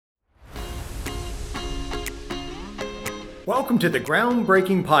Welcome to the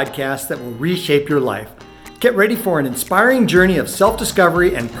groundbreaking podcast that will reshape your life. Get ready for an inspiring journey of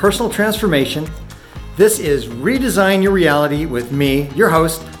self-discovery and personal transformation. This is Redesign Your Reality with me, your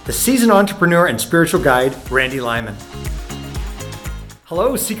host, the seasoned entrepreneur and spiritual guide, Randy Lyman.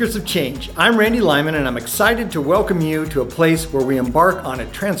 Hello, Seekers of Change. I'm Randy Lyman, and I'm excited to welcome you to a place where we embark on a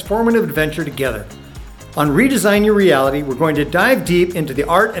transformative adventure together. On Redesign Your Reality, we're going to dive deep into the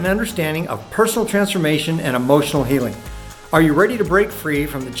art and understanding of personal transformation and emotional healing. Are you ready to break free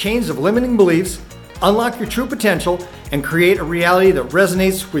from the chains of limiting beliefs, unlock your true potential, and create a reality that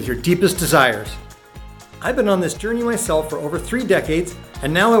resonates with your deepest desires? I've been on this journey myself for over 3 decades,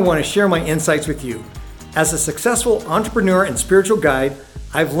 and now I want to share my insights with you. As a successful entrepreneur and spiritual guide,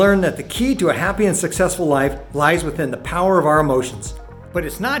 I've learned that the key to a happy and successful life lies within the power of our emotions. But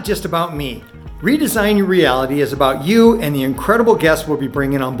it's not just about me. Redesign Your Reality is about you and the incredible guests we'll be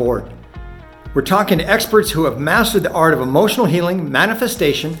bringing on board. We're talking to experts who have mastered the art of emotional healing,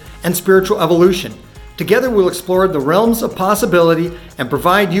 manifestation, and spiritual evolution. Together, we'll explore the realms of possibility and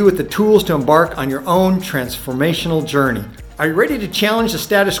provide you with the tools to embark on your own transformational journey. Are you ready to challenge the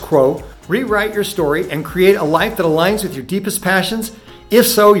status quo, rewrite your story, and create a life that aligns with your deepest passions? If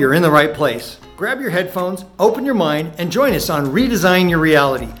so, you're in the right place. Grab your headphones, open your mind, and join us on Redesign Your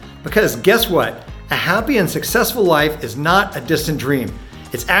Reality. Because guess what? A happy and successful life is not a distant dream.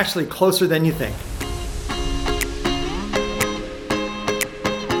 It's actually closer than you think.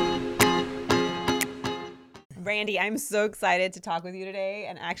 Randy, I'm so excited to talk with you today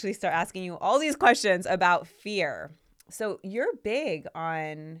and actually start asking you all these questions about fear. So you're big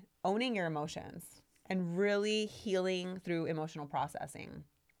on owning your emotions and really healing through emotional processing.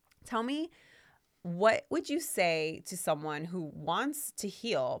 Tell me, what would you say to someone who wants to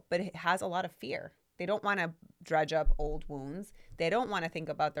heal but has a lot of fear? They don't want to dredge up old wounds. They don't want to think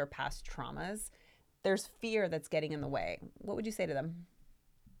about their past traumas. There's fear that's getting in the way. What would you say to them?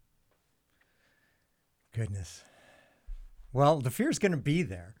 Goodness. Well, the fear is going to be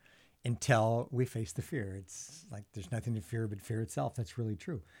there until we face the fear. It's like there's nothing to fear but fear itself. That's really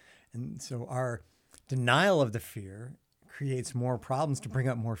true. And so our denial of the fear creates more problems to bring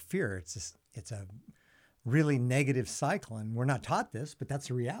up more fear. It's a really negative cycle. And we're not taught this, but that's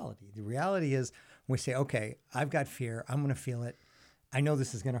the reality. The reality is when we say, okay, I've got fear. I'm going to feel it. I know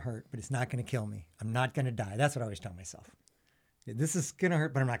this is going to hurt, but it's not going to kill me. I'm not going to die. That's what I always tell myself. This is going to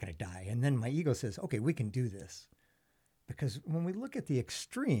hurt, but I'm not going to die. And then my ego says, okay, we can do this. Because when we look at the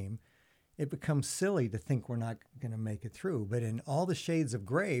extreme, it becomes silly to think we're not going to make it through. But in all the shades of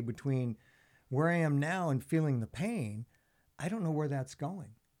gray between where I am now and feeling the pain, I don't know where that's going.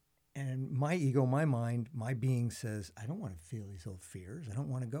 And my ego, my mind, my being says, I don't want to feel these old fears. I don't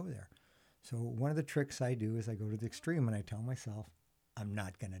want to go there. So one of the tricks I do is I go to the extreme and I tell myself, I'm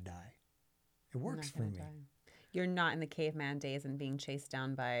not going to die. It works for me. You're not in the caveman days and being chased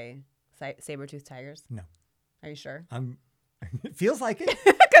down by saber-toothed tigers? No. Are you sure? It feels like it.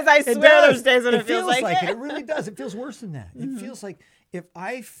 Because I swear there's days when it feels like it. It really does. It feels worse than that. Mm-hmm. It feels like if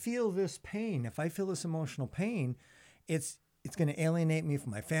I feel this pain, if I feel this emotional pain, it's going to alienate me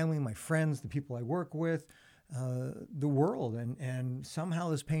from my family, my friends, the people I work with, the world. And somehow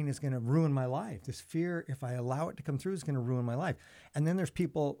this pain is going to ruin my life. This fear, if I allow it to come through, is going to ruin my life. And then there's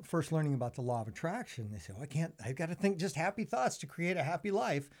people first learning about the law of attraction. They say, I've got to think just happy thoughts to create a happy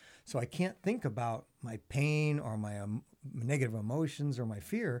life. So I can't think about my pain or my negative emotions or my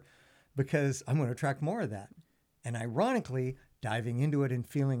fear because I'm going to attract more of that. And ironically, diving into it and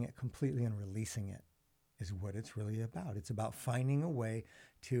feeling it completely and releasing it is what it's really about. It's about finding a way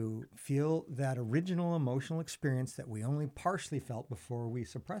to feel that original emotional experience that we only partially felt before we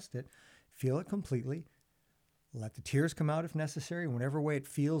suppressed it, feel it completely, let the tears come out if necessary, whatever way it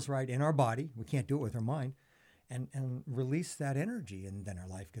feels right in our body. We can't do it with our mind. And release that energy, and then our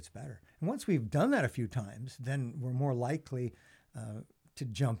life gets better. And once we've done that a few times, then we're more likely to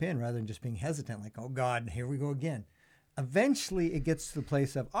jump in rather than just being hesitant, like, oh God, here we go again. Eventually it gets to the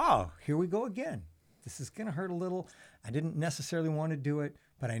place of, oh, here we go again. This is going to hurt a little. I didn't necessarily want to do it,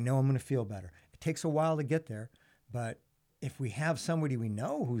 but I know I'm going to feel better. It takes a while to get there, but if we have somebody we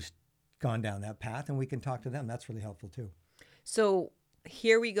know who's gone down that path and we can talk to them, that's really helpful too. So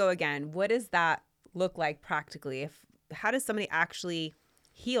here we go again. What does that look like practically? How does somebody actually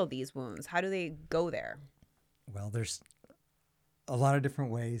heal these wounds? How do they go there? Well, there's a lot of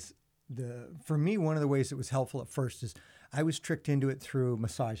different ways. For me, one of the ways that was helpful at first is I was tricked into it through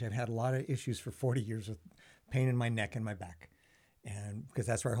massage. I've had a lot of issues for 40 years with pain in my neck and my back, and because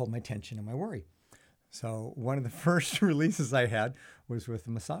that's where I hold my tension and my worry. So one of the first releases I had was with a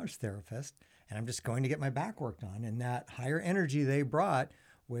massage therapist, and I'm just going to get my back worked on. And that higher energy they brought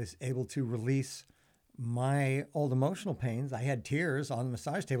was able to release my old emotional pains, I had tears on the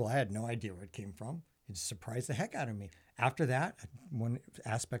massage table. I had no idea where it came from. It surprised the heck out of me. After that, one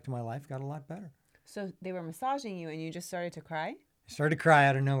aspect of my life got a lot better. So they were massaging you and you just started to cry? I started to cry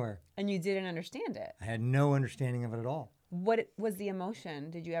out of nowhere. And you didn't understand it? I had no understanding of it at all. What was the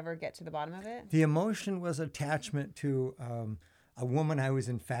emotion? Did you ever get to the bottom of it? The emotion was attachment to a woman I was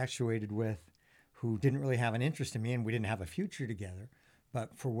infatuated with who didn't really have an interest in me, and we didn't have a future together.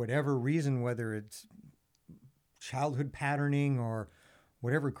 But for whatever reason, whether it's childhood patterning or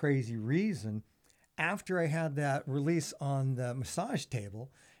whatever crazy reason, after I had that release on the massage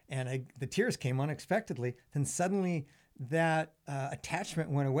table and the tears came unexpectedly, then suddenly that attachment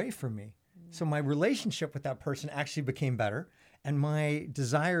went away from me. So my relationship with that person actually became better, and my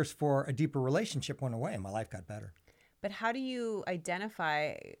desires for a deeper relationship went away, and my life got better. But how do you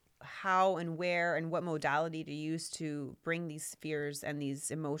identify how and where and what modality to use to bring these fears and these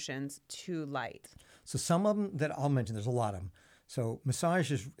emotions to light? So some of them that I'll mention, there's a lot of them. So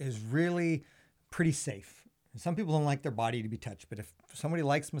massage is really pretty safe. Some people don't like their body to be touched, but if somebody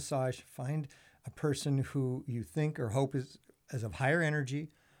likes massage, find a person who you think or hope is of higher energy,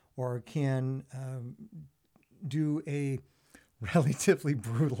 or can do a relatively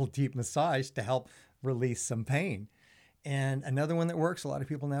brutal deep massage to help release some pain. And another one that works, a lot of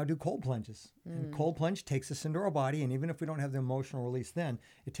people now do cold plunges. And cold plunge takes us into our body, and even if we don't have the emotional release then,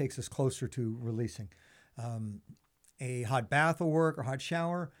 it takes us closer to releasing. A hot bath will work, or hot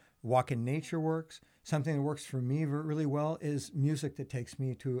shower. Walk in nature works. Something that works for me really well is music that takes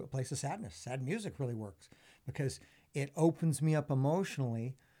me to a place of sadness. Sad music really works because it opens me up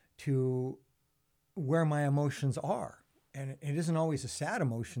emotionally to where my emotions are. And it isn't always a sad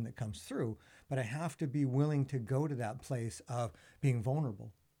emotion that comes through, but I have to be willing to go to that place of being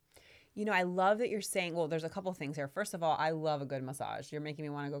vulnerable. You know, I love that you're saying, well, there's a couple things here. First of all, I love a good massage. You're making me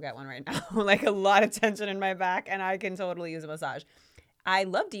want to go get one right now. Like a lot of tension in my back, and I can totally use a massage. I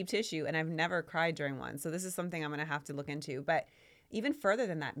love deep tissue, and I've never cried during one. So this is something I'm going to have to look into. But even further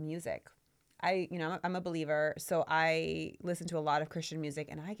than that, music. I'm a believer, so I listen to a lot of Christian music,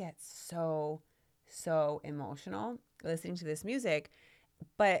 and I get so emotional listening to this music,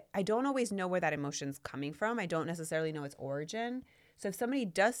 but I don't always know where that emotion's coming from. I don't necessarily know its origin. So if somebody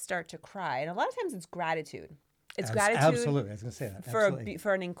does start to cry, and a lot of times it's gratitude. It's gratitude. Absolutely. I was going to say that.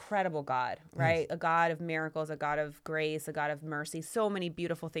 For an incredible God, right? Yes. A God of miracles, a God of grace, a God of mercy. So many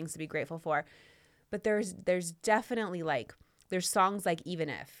beautiful things to be grateful for. But there's definitely there's songs like Even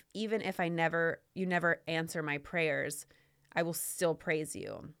If you never answer my prayers, I will still praise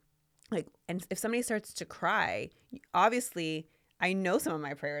you. And if somebody starts to cry, obviously I know some of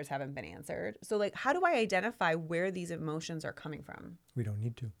my prayers haven't been answered. So how do I identify where these emotions are coming from? We don't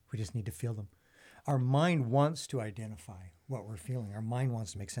need to. We just need to feel them. Our mind wants to identify what we're feeling. Our mind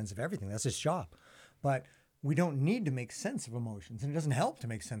wants to make sense of everything. That's its job. But we don't need to make sense of emotions, and it doesn't help to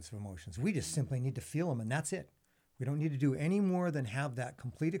make sense of emotions. We just simply need to feel them, and that's it. We don't need to do any more than have that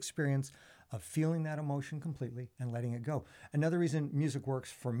complete experience of feeling that emotion completely and letting it go. Another reason music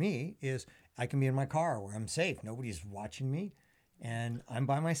works for me is I can be in my car where I'm safe. Nobody's watching me, and I'm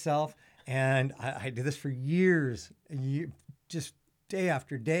by myself. And I did this for years, just day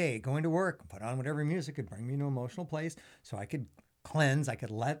after day, going to work, put on whatever music could bring me to an emotional place so I could cleanse. I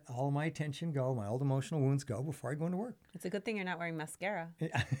could let all my attention go, my old emotional wounds go before I go into work. It's a good thing you're not wearing mascara.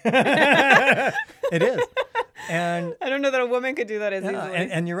 It is. And I don't know that a woman could do that as easily.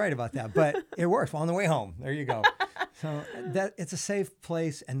 And you're right about that, but it works. Well, on the way home, there you go. So that it's a safe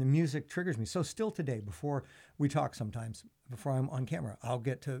place, and the music triggers me. So still today, before we talk sometimes, before I'm on camera, I'll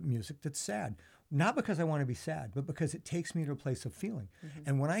get to music that's sad. Not because I want to be sad, but because it takes me to a place of feeling. Mm-hmm.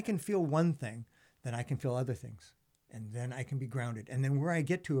 And when I can feel one thing, then I can feel other things. And then I can be grounded. And then where I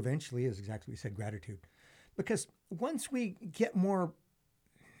get to eventually is exactly what you said, gratitude. Because once we get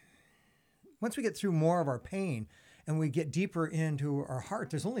through more of our pain and we get deeper into our heart,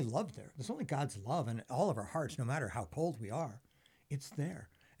 there's only love there. There's only God's love in all of our hearts, no matter how cold we are. It's there.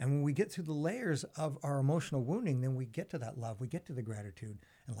 And when we get through the layers of our emotional wounding, then we get to that love, we get to the gratitude,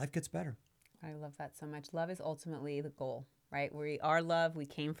 and life gets better. I love that so much. Love is ultimately the goal, right? We are love, we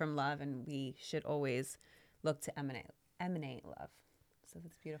came from love, and we should always look to emanate love. So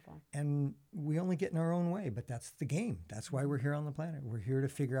that's beautiful. And we only get in our own way, but that's the game. That's why we're here on the planet. We're here to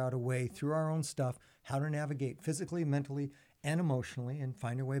figure out a way through our own stuff, how to navigate physically, mentally, and emotionally, and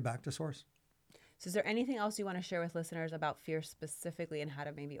find our way back to source. So is there anything else you want to share with listeners about fear specifically, and how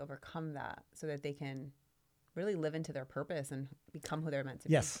to maybe overcome that so that they can really live into their purpose and become who they're meant to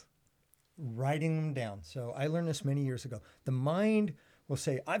be? Yes. Writing them down. So I learned this many years ago. The mind will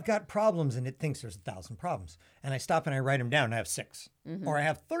say, I've got problems, and it thinks there's 1,000 problems. And I stop and I write them down, and I have 6. Or I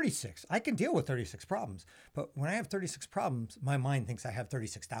have 36. I can deal with 36 problems. But when I have 36 problems, my mind thinks I have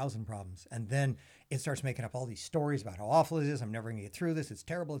 36,000 problems. And then it starts making up all these stories about how awful it is. I'm never going to get through this. It's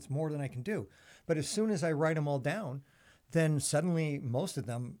terrible. It's more than I can do. But as soon as I write them all down, then suddenly most of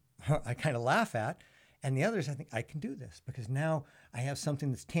them I kind of laugh at. And the others, I think I can do this because now I have something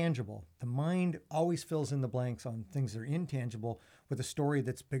that's tangible. The mind always fills in the blanks on things that are intangible with a story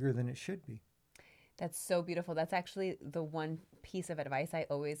that's bigger than it should be. That's so beautiful. That's actually the one piece of advice I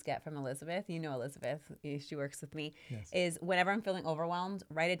always get from Elizabeth. You know Elizabeth, she works with me, Yes. is whenever I'm feeling overwhelmed,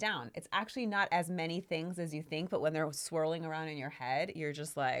 write it down. It's actually not as many things as you think, but when they're swirling around in your head, you're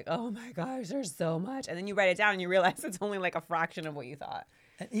just like, oh my gosh, there's so much. And then you write it down and you realize it's only like a fraction of what you thought.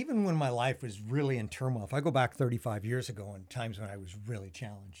 And even when my life was really in turmoil, if I go back 35 years ago and times when I was really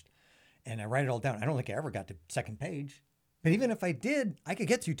challenged and I write it all down, I don't think I ever got to second page. But even if I did, I could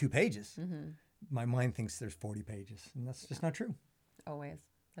get through 2 pages. My mind thinks there's 40 pages, and that's just not true. Always.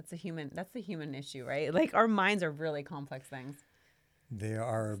 That's the human issue, right? Like our minds are really complex things. They are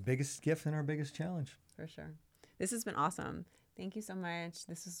our biggest gift and our biggest challenge. For sure. This has been awesome. Thank you so much.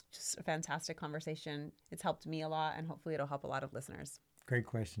 This is just a fantastic conversation. It's helped me a lot, and hopefully it'll help a lot of listeners. Great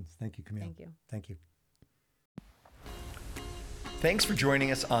questions. Thank you, Camille. Thank you. Thank you. Thanks for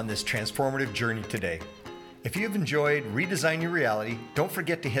joining us on this transformative journey today. If you've enjoyed Redesign Your Reality, don't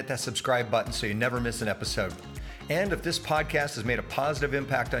forget to hit that subscribe button so you never miss an episode. And if this podcast has made a positive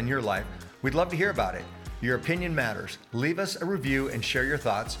impact on your life, we'd love to hear about it. Your opinion matters. Leave us a review and share your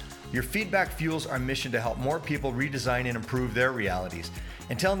thoughts. Your feedback fuels our mission to help more people redesign and improve their realities.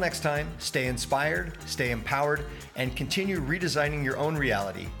 Until next time, stay inspired, stay empowered, and continue redesigning your own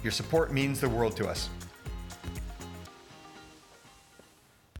reality. Your support means the world to us.